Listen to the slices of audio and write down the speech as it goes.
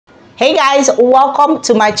Hey guys, welcome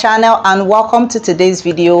to my channel and welcome to today's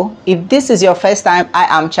video. If this is your first time, I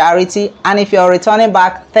am Charity, and if you're returning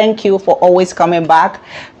back, thank you for always coming back.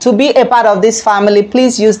 To be a part of this family,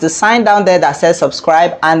 please use the sign down there that says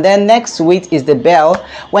subscribe, and then next to it is the bell.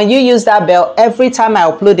 When you use that bell, every time I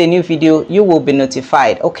upload a new video, you will be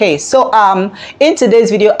notified. Okay, so in today's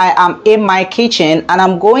video, I am in my kitchen and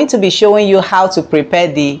I'm going to be showing you how to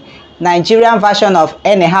prepare the Nigerian version of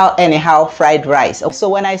anyhow fried rice. So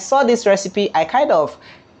when I saw this recipe, I kind of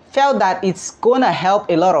felt that it's gonna help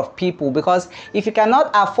a lot of people, because if you cannot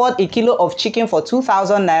afford a kilo of chicken for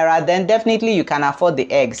 2,000 naira, then definitely you can afford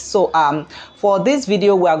the eggs. So for this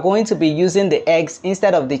video, we are going to be using the eggs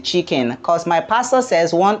instead of the chicken, because my pastor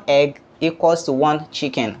says 1 egg equals to 1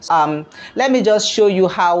 chicken. Let me just show you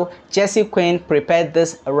how Jessie Queen prepared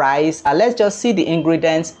this rice. Let's just see the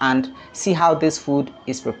ingredients and see how this food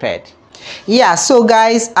is prepared. Yeah, so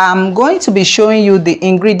guys, I'm going to be showing you the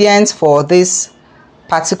ingredients for this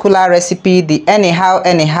particular recipe, the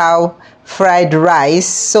anyhow fried rice.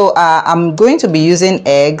 So I'm going to be using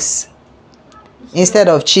eggs instead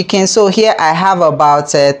of chicken. So here I have about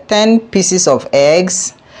 10 pieces of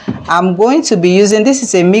eggs. I'm going to be using, this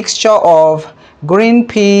is a mixture of green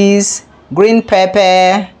peas, green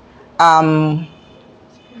pepper,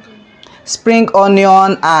 spring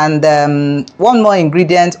onion, and one more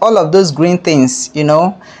ingredient. All of those green things, you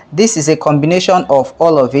know, this is a combination of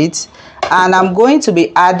all of it. And I'm going to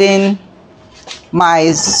be adding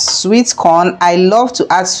my sweet corn. I love to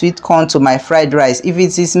add sweet corn to my fried rice. If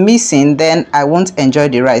it is missing, then I won't enjoy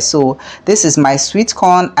the rice. So this is my sweet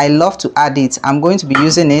corn. I love to add it. I'm going to be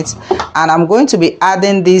using it, and I'm going to be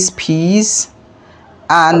adding these peas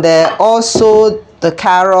and also the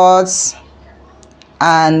carrots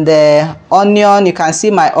and onion. You can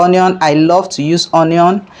see my onion. I love to use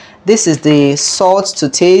onion. This is the salt to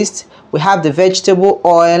taste. We have the vegetable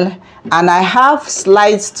oil, and I have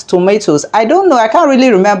sliced tomatoes. I don't know, I can't really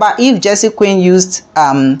remember if Jessie Queen used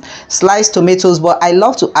sliced tomatoes, but I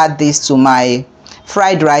love to add this to my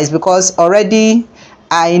fried rice because already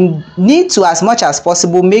I need to, as much as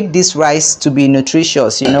possible, make this rice to be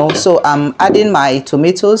nutritious, you know. So I'm adding my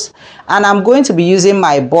tomatoes, and I'm going to be using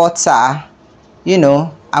my butter. You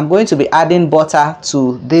know, I'm going to be adding butter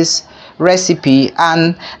to this recipe,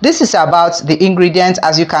 and this is about the ingredients.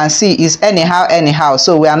 As you can see, is anyhow,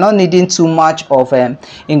 so we are not needing too much of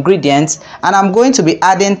ingredients. And I'm going to be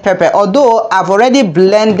adding pepper, although I've already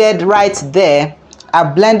blended right there. I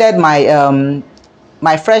blended my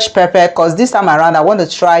my fresh pepper, because this time around I want to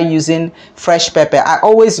try using fresh pepper. I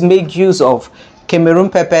always make use of Cameroon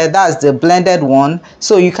pepper, that's the blended one.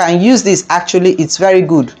 So you can use this, actually it's very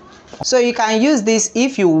good. So you can use this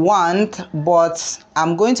if you want, but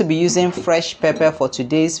I'm going to be using fresh pepper for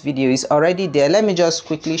today's video. It's already there. Let me just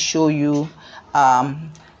quickly show you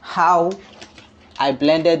how I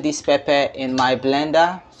blended this pepper in my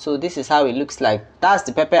blender. So this is how it looks like. That's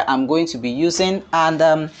the pepper I'm going to be using.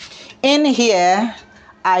 And in here,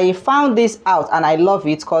 I found this out and I love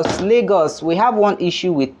it, because Lagos, we have one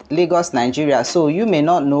issue with Lagos, Nigeria. So you may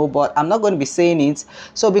not know, but I'm not going to be saying it.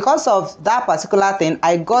 So because of that particular thing,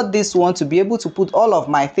 I got this one to be able to put all of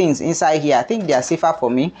my things inside here. I think they are safer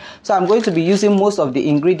for me. So I'm going to be using most of the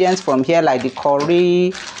ingredients from here, like the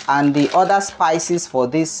curry and the other spices for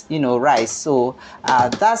this, you know, rice. So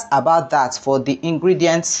that's about that for the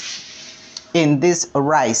ingredients in this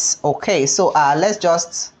rice. Okay, so let's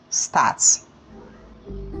just start.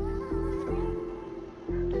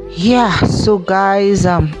 Yeah, so guys,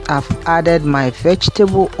 I've added my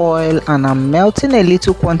vegetable oil and I'm melting a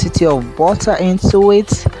little quantity of butter into it,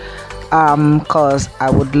 because I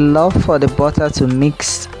would love for the butter to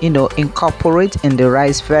mix, you know, incorporate in the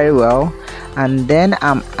rice very well. And then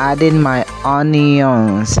I'm adding my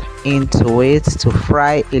onions into it to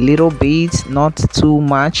fry a little bit, not too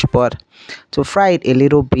much, but to fry it a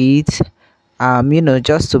little bit, you know,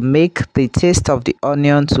 just to make the taste of the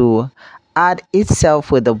onion to add itself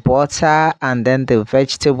with the butter and then the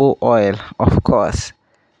vegetable oil, of course.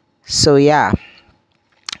 So yeah,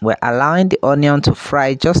 we're allowing the onion to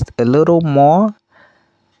fry just a little more,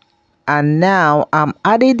 and now I'm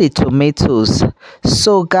adding the tomatoes.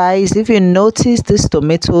 So guys, if you notice, these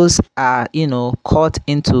tomatoes are, you know, cut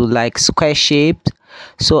into like square shaped.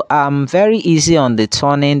 So I'm very easy on the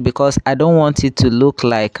turning, because I don't want it to look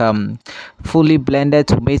like fully blended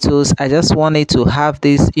tomatoes. I just want it to have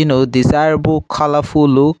this, you know, desirable colorful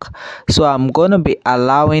look. So I'm going to be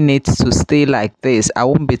allowing it to stay like this. I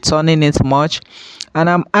won't be turning it much. And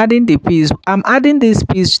I'm adding the peas. I'm adding this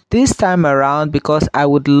peas this time around because I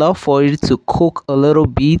would love for it to cook a little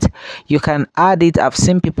bit. You can add it. I've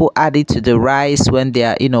seen people add it to the rice when they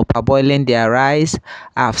are, parboiling their rice.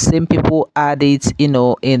 I've seen people add it, in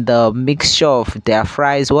the mixture of their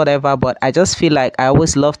fries, whatever. But I just feel like I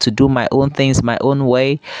always love to do my own things my own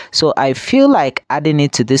way. So I feel like adding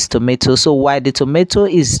it to this tomato. So while the tomato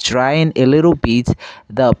is drying a little bit,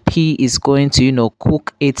 the pea is going to,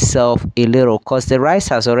 cook itself a little, because the rice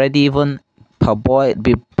has already even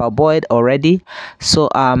parboiled already. So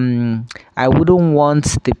I wouldn't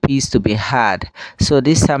want the peas to be hard. So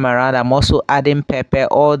this time around I'm also adding pepper.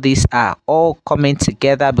 All these are all coming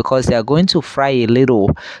together because they are going to fry a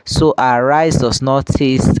little, so our rice does not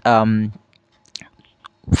taste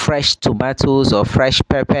fresh tomatoes or fresh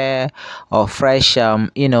pepper or fresh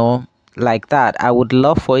like that. I would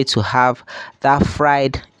love for it to have that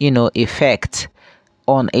fried effect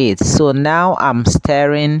on it. So now I'm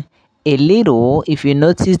stirring a little. If you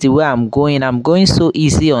notice the way I'm going so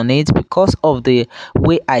easy on it because of the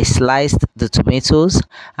way I sliced the tomatoes.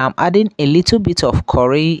 I'm adding a little bit of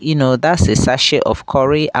curry, that's a sachet of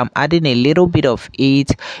curry. I'm adding a little bit of it.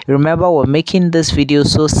 Remember, we're making this video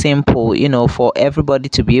so simple, for everybody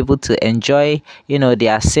to be able to enjoy,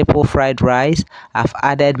 their simple fried rice. I've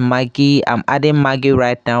added Maggi. I'm adding Maggi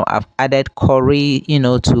right now. I've added curry,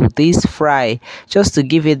 to this fry, just to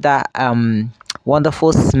give it that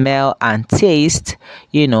wonderful smell and taste,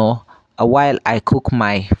 while I cook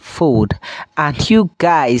my food. And you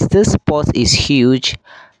guys, this pot is huge.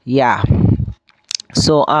 Yeah.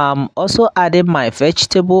 So also adding my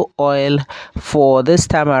vegetable oil. For this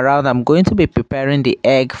time around I'm going to be preparing the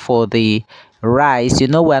egg for the rice.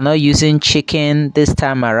 We're not using chicken this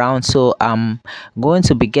time around, so I'm going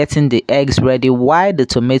to be getting the eggs ready while the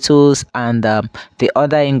tomatoes and the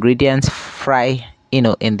other ingredients fry,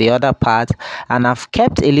 in the other part. And I've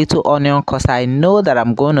kept a little onion because I know that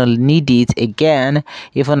I'm going to need it again,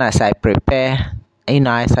 even as I prepare,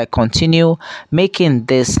 as I continue making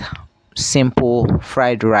this simple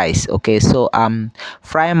fried rice. Okay, so I'm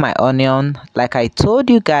frying my onion. Like I told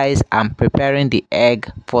you guys, I'm preparing the egg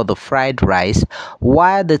for the fried rice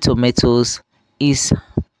while the tomatoes is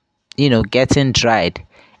getting dried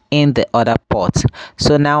in the other pot.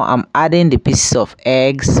 So now I'm adding the pieces of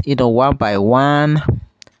eggs, one by one,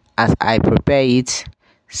 as I prepare it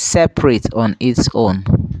separate on its own.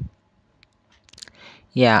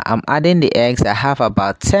 Yeah, I'm adding the eggs. I have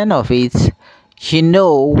about 10 of it.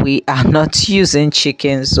 We are not using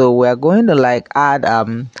chicken, so we're going to like add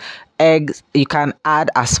eggs. You can add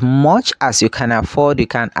as much as you can afford. You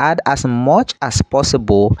can add as much as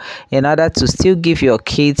possible in order to still give your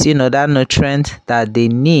kids that nutrient that they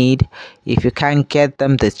need if you can't get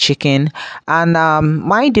them the chicken. And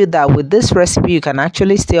mind you that with this recipe you can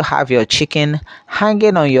actually still have your chicken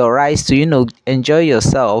hanging on your rice to enjoy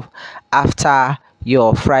yourself after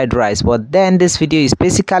your fried rice. But then this video is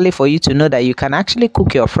basically for you to know that you can actually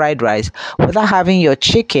cook your fried rice without having your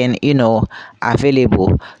chicken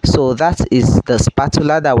available. So that is the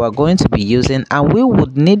spatula that we're going to be using, and we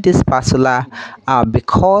would need this spatula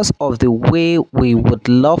because of the way we would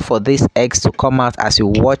love for these eggs to come out as you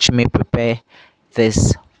watch me prepare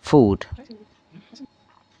this food.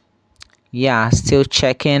 Yeah, still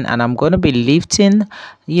checking, and I'm going to be lifting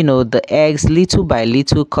the eggs little by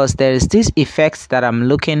little because there is this effect that I'm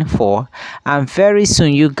looking for, and very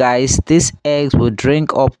soon you guys, these eggs will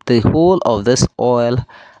drink up the whole of this oil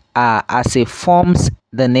as it forms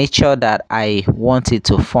the nature that I want it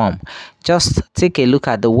to form. Just take a look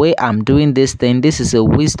at the way I'm doing this thing. This is a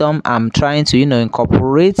wisdom I'm trying to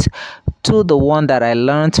incorporate to the one that I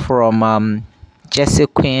learned from Jessie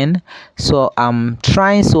Queen. So I'm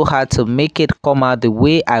trying so hard to make it come out the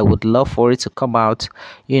way I would love for it to come out,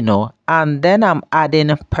 and then I'm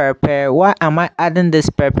adding pepper. Why am I adding this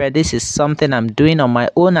pepper? This is something I'm doing on my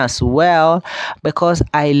own as well, because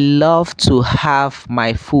I love to have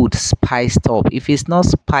my food spiced up. If it's not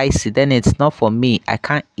spicy, then it's not for me. I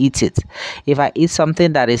can't eat it. If I eat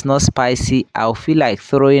something that is not spicy, I'll feel like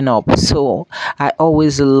throwing up. So I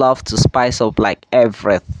always love to spice up like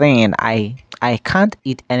everything. I can't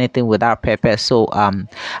eat anything without pepper. So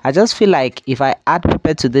I just feel like if I add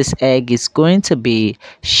pepper to this egg, it's going to be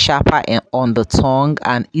sharper on the tongue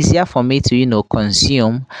and easier for me to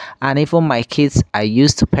consume. And even my kids are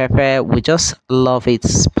used to pepper. We just love it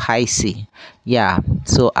spicy. Yeah,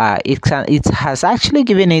 so it has actually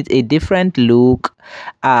given it a different look,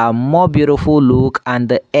 more beautiful look, and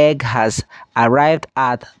the egg has arrived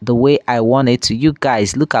at the way I want it to. You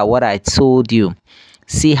guys, look at what I told you.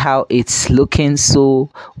 See how it's looking so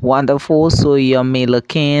wonderful, so yummy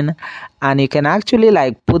looking. And you can actually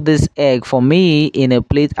like put this egg for me in a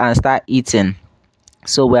plate and start eating.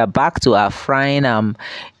 So we're back to our frying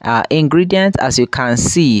ingredients. As you can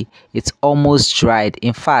see, it's almost dried.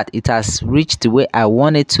 In fact, it has reached the way I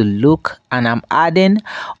want it to look, and I'm adding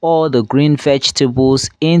all the green vegetables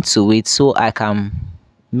into it so I can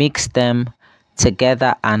mix them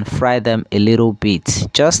together and fry them a little bit,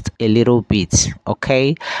 just a little bit.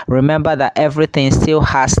 Okay, remember that everything still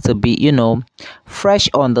has to be, you know, fresh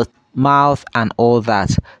on the mouth and all that.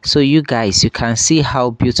 So you guys, you can see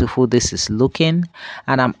how beautiful this is looking.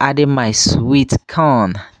 And I'm adding my sweet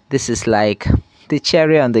corn. This is like the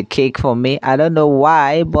cherry on the cake for me. I don't know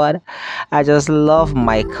why, but I just love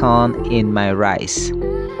my corn in my rice.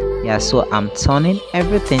 Yeah, so I'm turning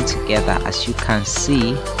everything together, as you can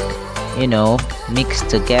see, you know, mixed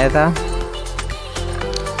together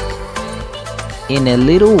in a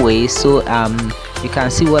little way. So you can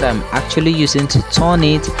see what I'm actually using to turn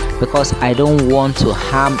it, because I don't want to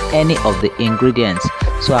harm any of the ingredients.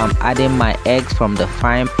 So I'm adding my eggs from the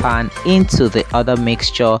frying pan into the other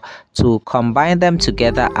mixture to combine them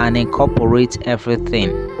together and incorporate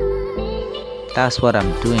everything. That's what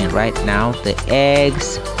I'm doing right now. The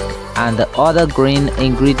eggs and the other green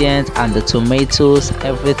ingredients and the tomatoes,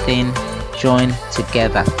 everything joined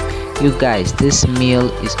together. You guys, this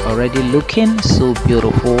meal is already looking so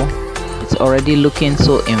beautiful. It's already looking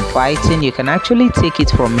so inviting. You can actually take it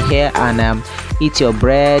from here and eat your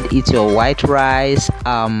bread, eat your white rice,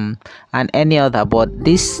 and any other. But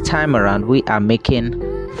this time around, we are making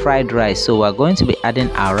fried rice, so we're going to be adding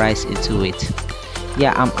our rice into it.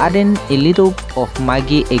 Yeah, I'm adding a little of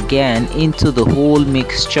Maggi again into the whole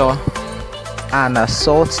mixture, and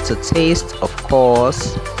salt to taste, of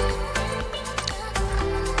course,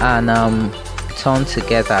 and turn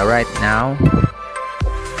together right now.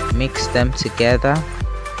 Mix them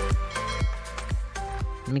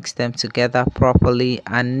together properly.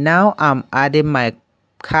 And now I'm adding my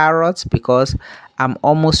carrots, because I'm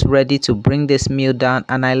almost ready to bring this meal down,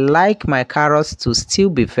 and I like my carrots to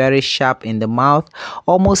still be very sharp in the mouth,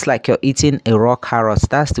 almost like you're eating a raw carrot.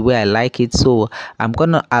 That's the way I like it. So I'm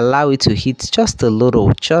gonna allow it to heat just a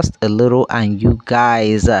little, and you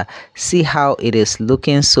guys see how it is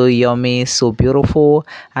looking so yummy, so beautiful.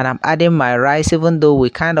 And I'm adding my rice, even though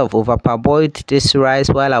we kind of over parboiled this rice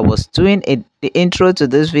while I was doing the intro to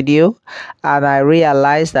this video, and I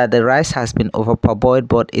realized that the rice has been over parboiled,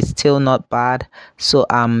 but it's still not bad. So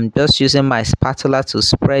I'm just using my spatula to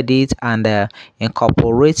spread it and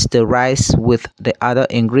incorporate the rice with the other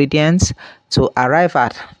ingredients to arrive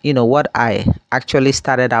at, you know, what I actually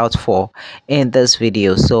started out for in this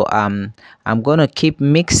video. So I'm gonna keep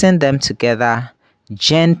mixing them together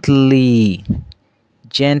gently,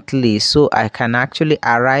 so I can actually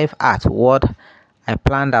arrive at what I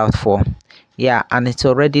planned out for. Yeah, and it's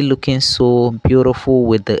already looking so beautiful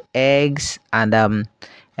with the eggs and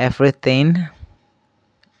everything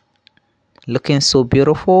looking so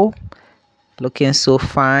beautiful, looking so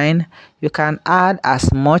fine. You can add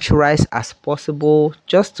as much rice as possible,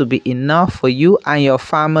 just to be enough for you and your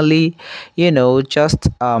family, you know, just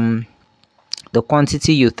the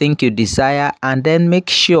quantity you think you desire, and then make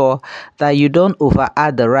sure that you don't over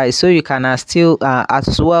add the rice, so you can still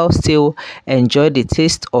as well still enjoy the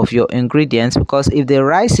taste of your ingredients. Because if the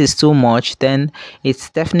rice is too much, then it's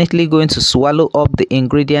definitely going to swallow up the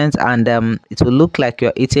ingredients, and it will look like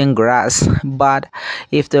you're eating grass. But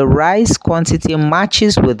if the rice quantity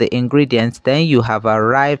matches with the ingredients, then you have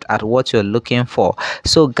arrived at what you're looking for.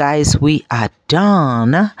 So guys, we are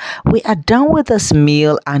done with this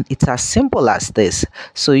meal, and it's as simple as this.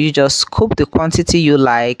 So you just scoop the quantity you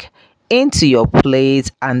like into your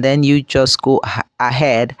plate, and then you just go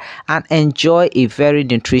ahead and enjoy a very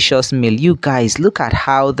nutritious meal. You guys, look at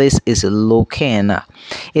how this is looking.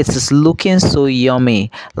 It is looking so yummy,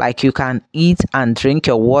 like you can eat and drink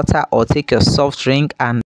your water or take your soft drink.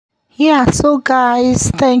 And yeah, so guys,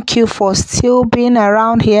 thank you for still being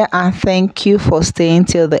around here, and thank you for staying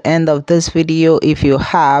till the end of this video. If you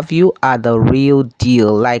have, you are the real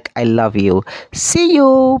deal. Like, I love you. See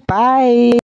you. Bye.